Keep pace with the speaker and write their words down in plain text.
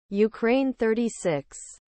Ukraine 36.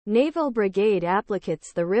 Naval Brigade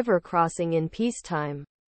Applicates the river crossing in peacetime.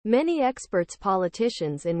 Many experts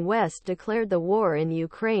politicians in West declared the war in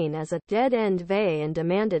Ukraine as a dead end and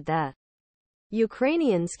demanded that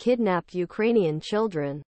Ukrainians kidnapped Ukrainian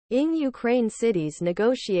children in Ukraine cities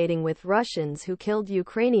negotiating with Russians who killed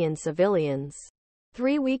Ukrainian civilians.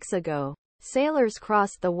 3 weeks ago, sailors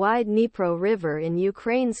crossed the wide Dnipro River in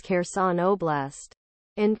Ukraine's Kherson Oblast,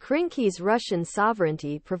 and Krynky's Russian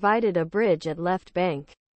sovereignty provided a bridge at left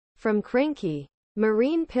bank. From Krynky,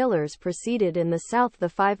 marine pillars proceeded in the south the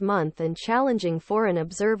 5-month and challenging foreign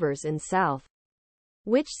observers in south,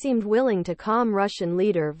 which seemed willing to calm Russian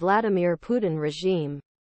leader Vladimir Putin regime.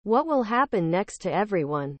 What will happen next to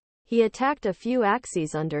everyone? He attacked a few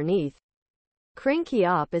axes underneath. Krynky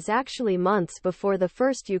Op is actually months before the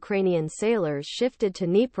first Ukrainian sailors shifted to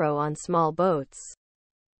Dnipro on small boats.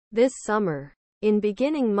 This summer, in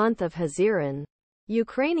beginning month of Haziran,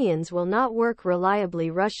 Ukrainians will not work reliably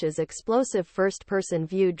Russia's explosive first-person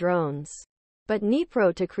view drones, but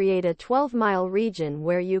Dnipro to create a 12-mile region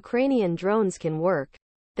where Ukrainian drones can work.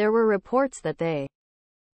 There were reports that they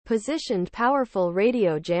positioned powerful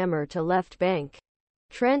radio jammer to left bank.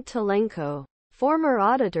 Trent Telenko, former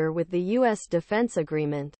auditor with the U.S. defense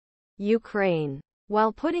agreement, Ukraine,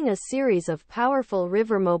 while putting a series of powerful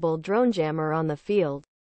river-mobil drone jammer on the field,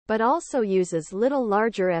 but also uses little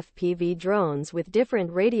larger FPV drones with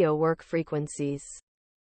different radio work frequencies.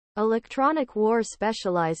 Electronic War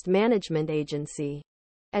Specialized Management Agency.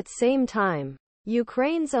 At same time,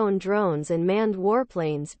 Ukraine's own drones and manned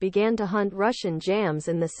warplanes began to hunt Russian jams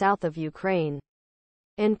in the south of Ukraine,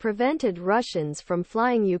 and prevented Russians from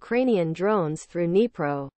flying Ukrainian drones through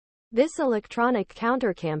Dnipro. This electronic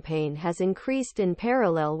counter-campaign has increased in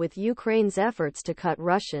parallel with Ukraine's efforts to cut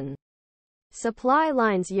Russian supply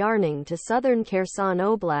lines yarning to Southern Kherson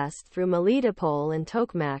Oblast through Melitopol and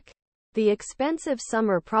Tokmak. The expensive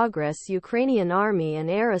summer progress Ukrainian army and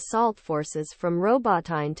air assault forces from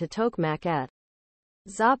Robotyne to Tokmak at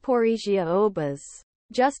Zaporizhzhzhia Obas,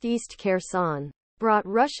 just east Kherson, brought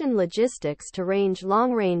Russian logistics to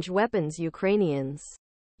long-range weapons Ukrainian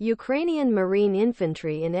Marine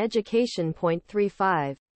Infantry in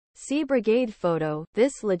Education.35.Sea Brigade Photo.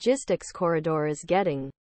 This logistics corridor is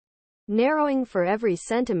getting narrowing for every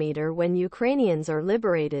centimeter when Ukrainians are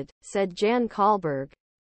liberated, said Jan Kallberg,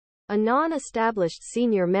 a non-established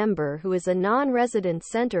senior member who is a non-resident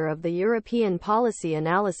center of the European Policy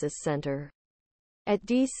Analysis Center at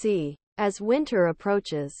DC. As winter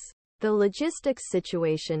approaches, the logistics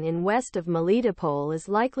situation in west of Melitopol is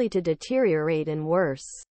likely to deteriorate and worse.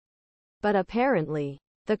 But apparently,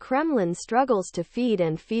 the Kremlin struggles to feed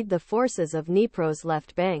the forces of Dnipro's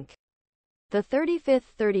left bank. The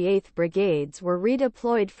 35th 38th Brigades were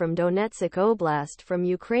redeployed from Donetsk Oblast from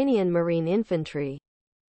Ukrainian Marine Infantry.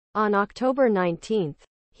 On October 19,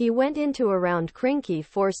 he went into around Krynky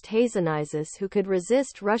forced Hazenizists who could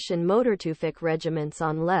resist Russian motor-tüfek regiments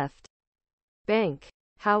on left bank.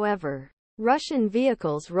 However, Russian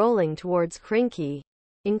vehicles rolling towards Krynky,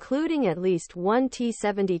 including at least one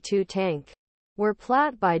T-72 tank, were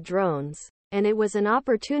platt by drones, and it was an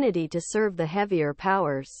opportunity to serve the heavier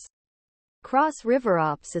powers. Cross River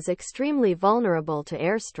Ops is extremely vulnerable to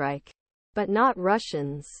airstrike, but not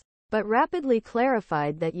Russians, but rapidly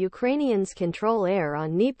clarified that Ukrainians control air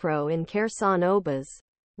on Dnipro in Kherson Obas.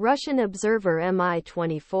 Russian observer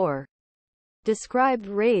Mi-24 described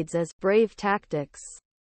raids as brave tactics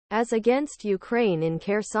as against Ukraine in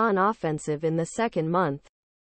Kherson offensive in the second month.